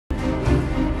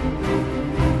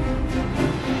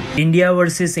India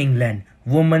versus England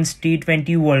Women's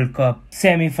T20 World Cup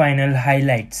semi-final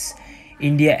highlights.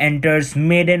 India enters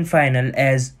maiden final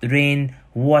as rain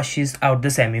washes out the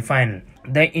semi-final.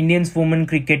 The Indian women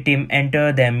cricket team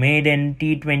enter their maiden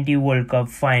T20 World Cup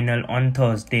final on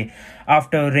Thursday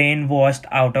after rain washed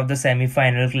out of the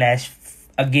semi-final clash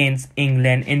against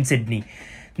England in Sydney.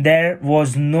 There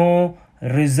was no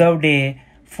reserve day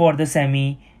for the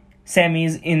semis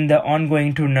in the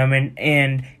ongoing tournament,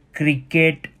 and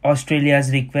Cricket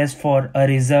Australia's request for a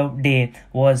reserve day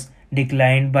was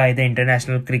declined by the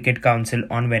International Cricket Council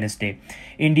on Wednesday.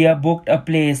 India booked a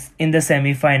place in the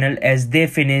semi-final as they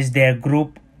finished their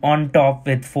group on top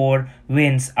with 4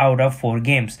 wins out of 4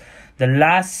 games. The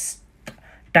last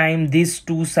time these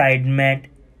two sides met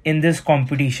in this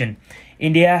competition,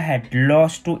 India had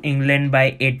lost to England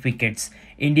by 8 wickets.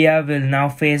 India will now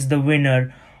face the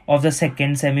winner of the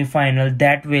second semi-final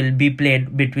that will be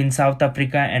played between South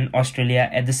Africa and Australia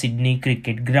at the Sydney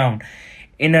Cricket Ground.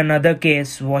 In another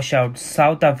case washout,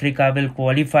 South Africa will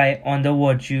qualify on the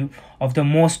virtue of the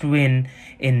most win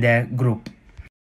in their group.